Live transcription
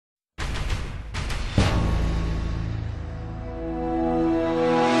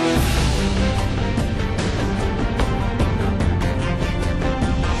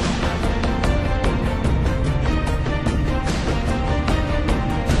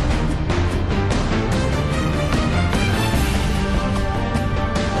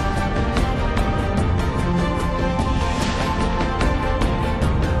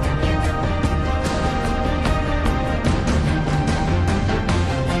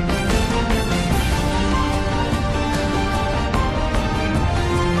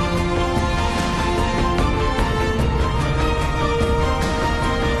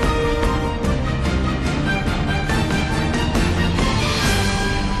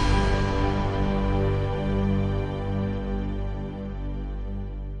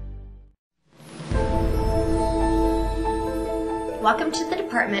Welcome to the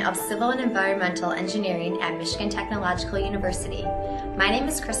Department of Civil and Environmental Engineering at Michigan Technological University. My name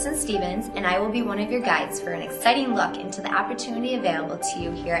is Kristen Stevens, and I will be one of your guides for an exciting look into the opportunity available to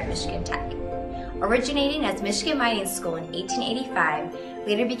you here at Michigan Tech. Originating as Michigan Mining School in 1885,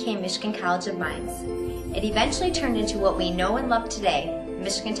 later became Michigan College of Mines. It eventually turned into what we know and love today,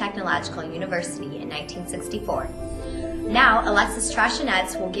 Michigan Technological University in 1964. Now, Alexis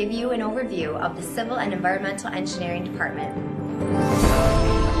Troshinetz will give you an overview of the Civil and Environmental Engineering Department.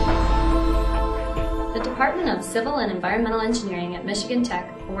 The Department of Civil and Environmental Engineering at Michigan Tech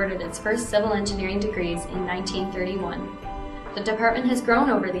awarded its first civil engineering degrees in 1931. The department has grown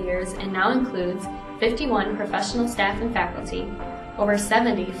over the years and now includes 51 professional staff and faculty, over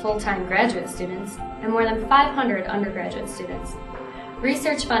 70 full-time graduate students, and more than 500 undergraduate students.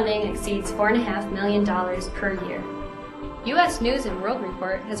 Research funding exceeds $4.5 million per year. U.S. News & World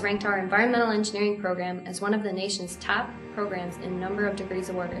Report has ranked our environmental engineering program as one of the nation's top programs in number of degrees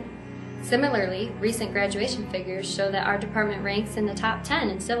awarded. Similarly, recent graduation figures show that our department ranks in the top 10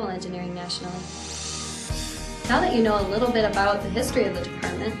 in civil engineering nationally. Now that you know a little bit about the history of the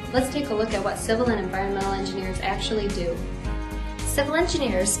department, let's take a look at what civil and environmental engineers actually do. Civil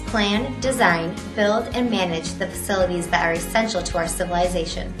engineers plan, design, build, and manage the facilities that are essential to our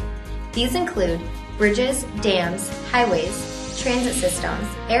civilization. These include bridges, dams, highways, transit systems,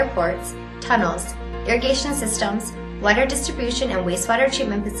 airports, tunnels, irrigation systems, water distribution and wastewater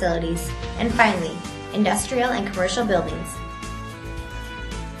treatment facilities, and finally, industrial and commercial buildings.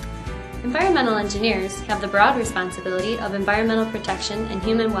 Environmental engineers have the broad responsibility of environmental protection and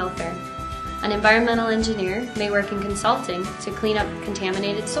human welfare. An environmental engineer may work in consulting to clean up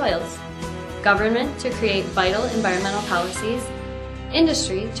contaminated soils, government to create vital environmental policies,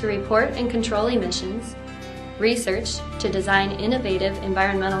 industry to report and control emissions, research to design innovative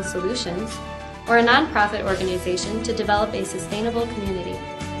environmental solutions, or a nonprofit organization to develop a sustainable community.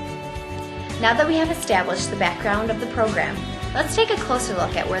 Now that we have established the background of the program, let's take a closer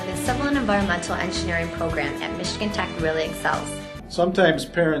look at where the Civil and Environmental Engineering program at Michigan Tech really excels. Sometimes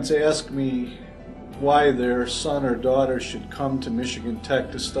parents ask me why their son or daughter should come to Michigan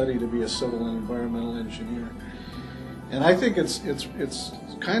Tech to study to be a civil and environmental engineer. And I think it's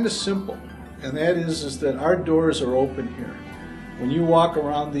kind of simple, and that is that our doors are open here. When you walk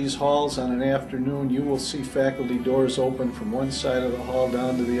around these halls on an afternoon, you will see faculty doors open from one side of the hall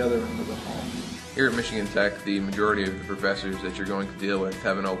down to the other end of the hall. Here at Michigan Tech, the majority of the professors that you're going to deal with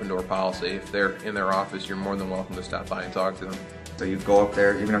have an open door policy. If they're in their office, you're more than welcome to stop by and talk to them. So you go up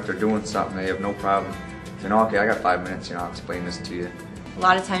there, even if they're doing something, they have no problem. You know, okay, I got 5 minutes, I'll explain this to you. A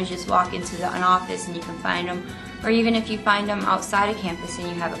lot of times you just walk into an office and you can find them, or even if you find them outside of campus and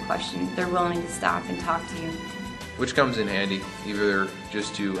you have a question, they're willing to stop and talk to you. Which comes in handy, either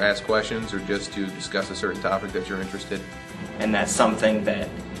just to ask questions or just to discuss a certain topic that you're interested in. And that's something that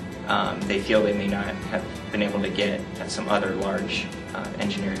they feel they may not have been able to get at some other large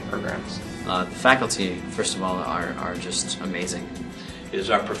engineering programs. The faculty, first of all, are just amazing. Is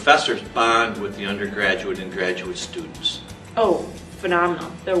our professors bond with the undergraduate and graduate students? Oh,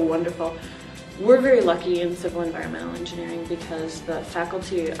 phenomenal. They're wonderful. We're very lucky in civil environmental engineering because the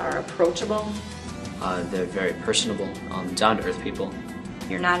faculty are approachable. They're very personable, down-to-earth people.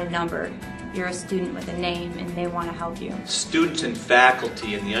 You're not a number. You're a student with a name and they want to help you. Students and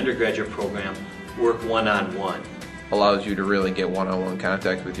faculty in the undergraduate program work one-on-one. Allows you to really get one-on-one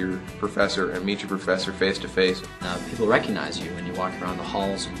contact with your professor and meet your professor face-to-face. People recognize you when you walk around the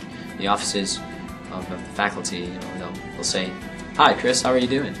halls and the offices of the faculty. They'll say, "Hi, Chris, how are you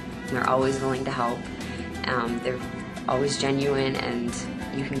doing?" They're always willing to help. They're always genuine, and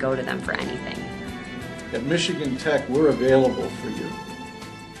you can go to them for anything. At Michigan Tech, we're available for you.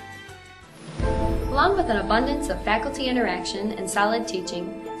 Along with an abundance of faculty interaction and solid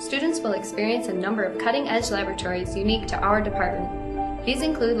teaching, students will experience a number of cutting-edge laboratories unique to our department. These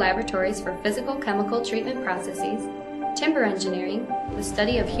include laboratories for physical-chemical treatment processes, timber engineering, the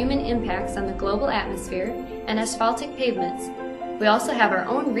study of human impacts on the global atmosphere, and asphaltic pavements. We also have our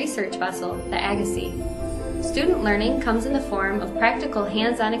own research vessel, the Agassiz. Student learning comes in the form of practical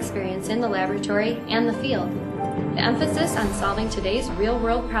hands-on experience in the laboratory and the field. The emphasis on solving today's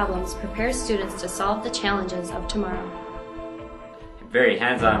real-world problems prepares students to solve the challenges of tomorrow. Very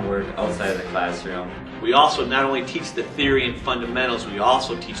hands-on work outside of the classroom. We also not only teach the theory and fundamentals, we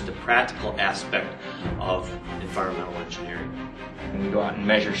also teach the practical aspect of environmental engineering. And we go out and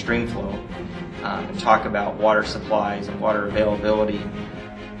measure stream flow and talk about water supplies and water availability.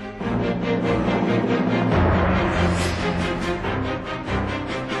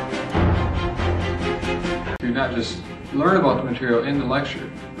 You not just learn about the material in the lecture,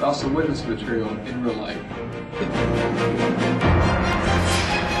 but also witness the material in real life.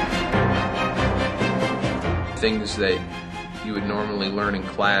 things that you would normally learn in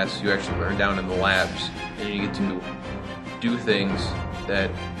class, you actually learn down in the labs, and you get to do things that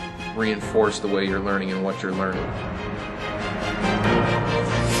reinforce the way you're learning and what you're learning.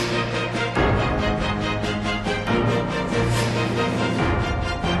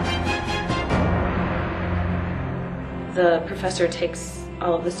 The professor takes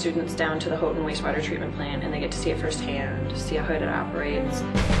all of the students down to the Houghton wastewater treatment plant, and they get to see it firsthand, see how it operates.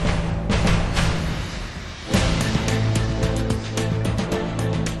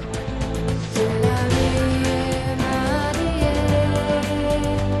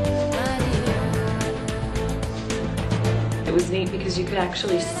 It was neat because you could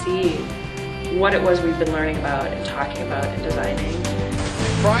actually see what it was we've been learning about and talking about and designing.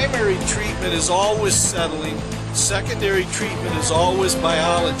 Primary treatment is always settling. Secondary treatment is always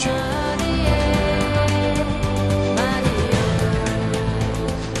biology.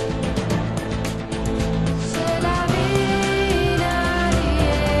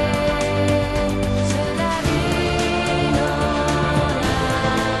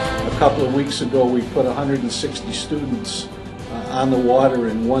 A couple of weeks ago, we put 160 students on the water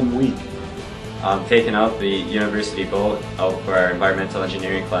in 1 week. Taking out the university boat out for our environmental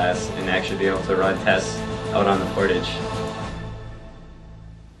engineering class and actually be able to run tests out on the portage.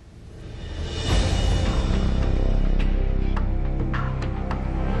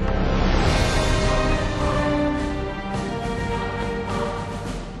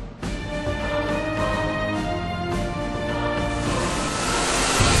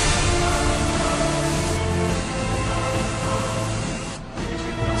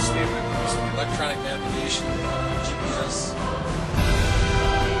 Electronic navigation, GPS.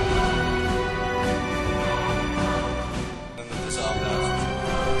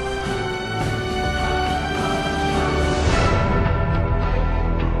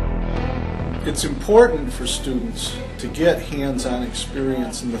 It's important for students to get hands-on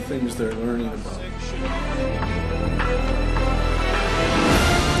experience in the things they're learning about.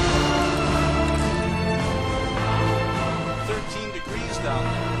 13 degrees down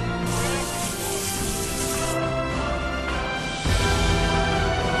there.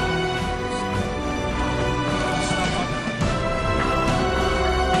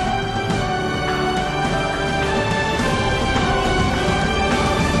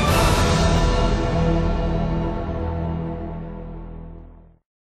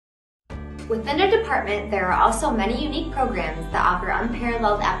 Within our department, there are also many unique programs that offer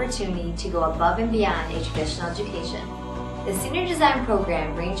unparalleled opportunity to go above and beyond a traditional education. The Senior Design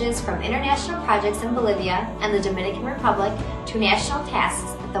Program ranges from international projects in Bolivia and the Dominican Republic to national tasks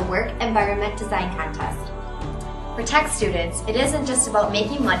at the Work Environment Design Contest. For tech students, it isn't just about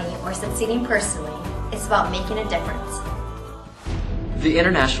making money or succeeding personally, it's about making a difference. The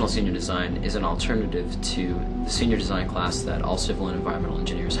International Senior Design is an alternative to the senior design class that all civil and environmental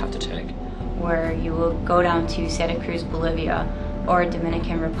engineers have to take, where you will go down to Santa Cruz, Bolivia, or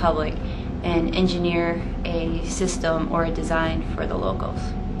Dominican Republic and engineer a system or a design for the locals.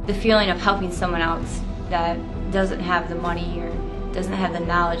 The feeling of helping someone else that doesn't have the money or doesn't have the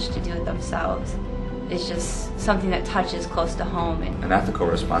knowledge to do it themselves is just something that touches close to home. An ethical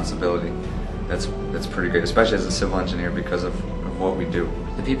responsibility, that's pretty good, especially as a civil engineer because of what we do.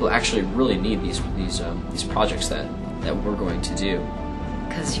 The people actually really need these projects that we're going to do.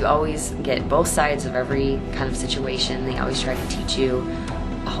 Because you always get both sides of every kind of situation. They always try to teach you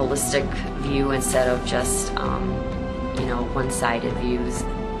a holistic view instead of just, one-sided views.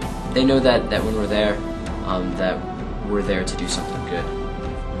 They know that when we're there, that we're there to do something good.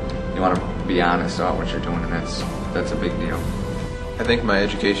 You want to be honest about what you're doing, and that's a big deal. I think my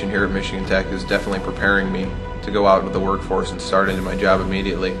education here at Michigan Tech is definitely preparing me to go out into the workforce and start into my job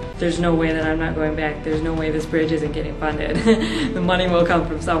immediately. There's no way that I'm not going back. There's no way this bridge isn't getting funded. The money will come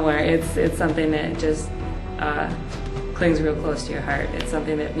from somewhere. It's something that just clings real close to your heart. It's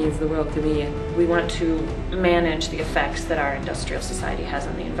something that means the world to me. And we want to manage the effects that our industrial society has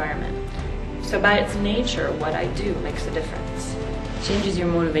on the environment. So by its nature, what I do makes a difference. It changes your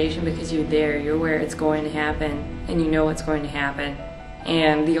motivation because you're there, you're where it's going to happen, and you know what's going to happen.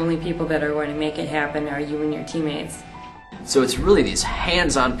 And the only people that are going to make it happen are you and your teammates. So it's really these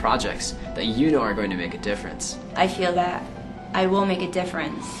hands-on projects that you know are going to make a difference. I feel that I will make a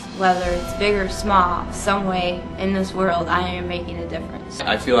difference. Whether it's big or small, some way in this world I am making a difference.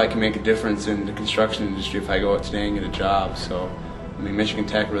 I feel I can make a difference in the construction industry if I go out today and get a job. So, Michigan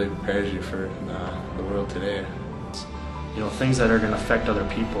Tech really prepares you for the world today. Things that are going to affect other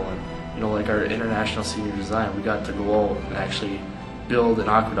people. And, like our International Senior Design, we got to go out and actually build an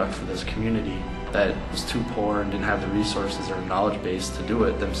aqueduct for this community that was too poor and didn't have the resources or knowledge base to do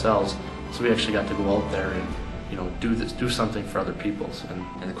it themselves. So we actually got to go out there and do something for other peoples.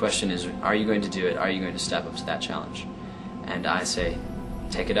 And the question is, are you going to do it? Are you going to step up to that challenge? And I say,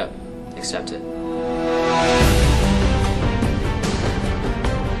 take it up, accept it.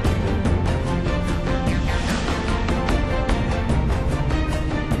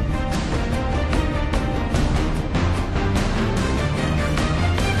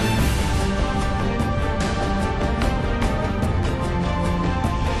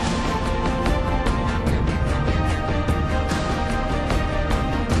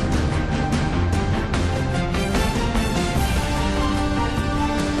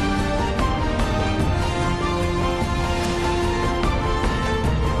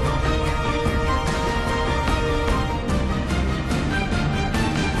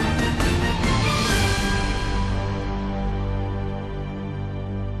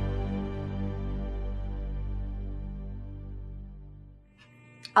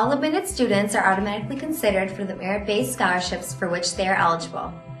 All admitted students are automatically considered for the merit-based scholarships for which they are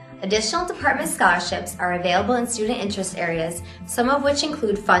eligible. Additional department scholarships are available in student interest areas, some of which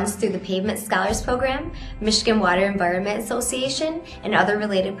include funds through the Pavement Scholars Program, Michigan Water Environment Association, and other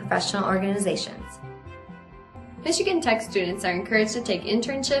related professional organizations. Michigan Tech students are encouraged to take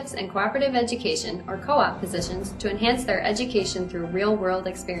internships and cooperative education or co-op positions to enhance their education through real-world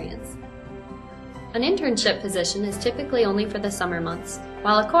experience. An internship position is typically only for the summer months,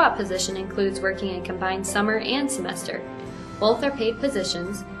 while a co-op position includes working a combined summer and semester. Both are paid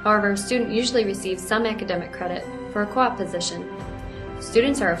positions, however, a student usually receives some academic credit for a co-op position.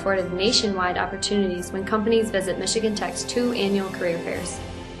 Students are afforded nationwide opportunities when companies visit Michigan Tech's 2 annual career fairs.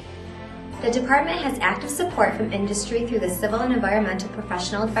 The department has active support from industry through the Civil and Environmental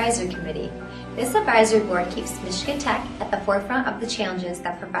Professional Advisory Committee. This advisory board keeps Michigan Tech at the forefront of the challenges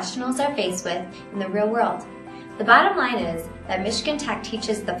that professionals are faced with in the real world. The bottom line is that Michigan Tech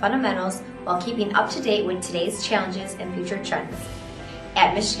teaches the fundamentals while keeping up to date with today's challenges and future trends.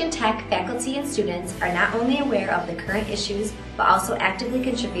 At Michigan Tech, faculty and students are not only aware of the current issues, but also actively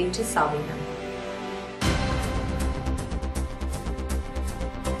contribute to solving them.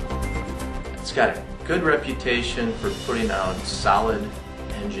 It's got a good reputation for putting out solid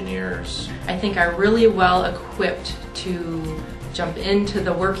engineers. I think are really well equipped to jump into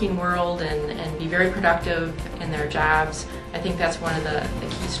the working world and be very productive in their jobs. I think that's one of the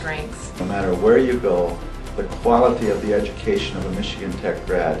key strengths. No matter where you go, the quality of the education of a Michigan Tech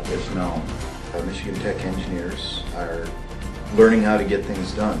grad is known. Our Michigan Tech engineers are learning how to get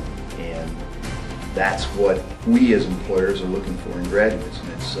things done, and that's what we as employers are looking for in graduates.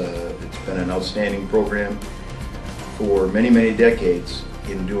 And it's been an outstanding program for many, many decades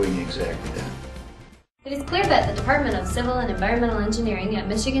in doing exactly that. It is clear that the Department of Civil and Environmental Engineering at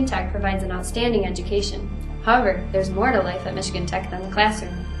Michigan Tech provides an outstanding education. However, there's more to life at Michigan Tech than the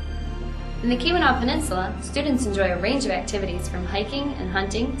classroom. In the Keweenaw Peninsula, students enjoy a range of activities from hiking and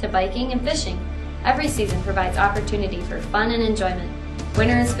hunting to biking and fishing. Every season provides opportunity for fun and enjoyment.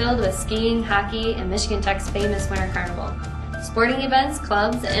 Winter is filled with skiing, hockey, and Michigan Tech's famous Winter Carnival. Sporting events,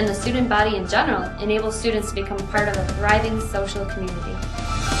 clubs, and the student body in general enable students to become part of a thriving social community.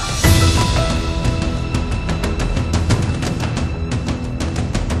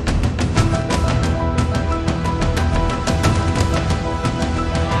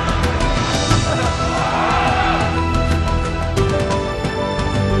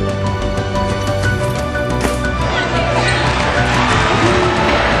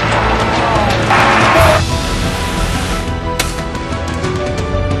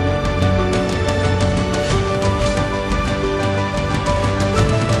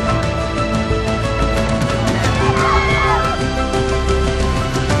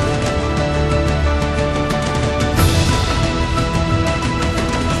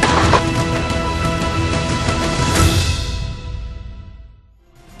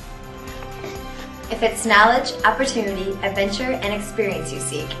 If it's knowledge, opportunity, adventure, and experience you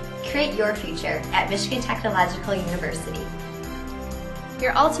seek, create your future at Michigan Technological University.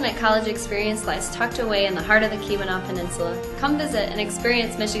 Your ultimate college experience lies tucked away in the heart of the Keweenaw Peninsula. Come visit and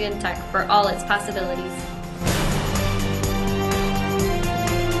experience Michigan Tech for all its possibilities.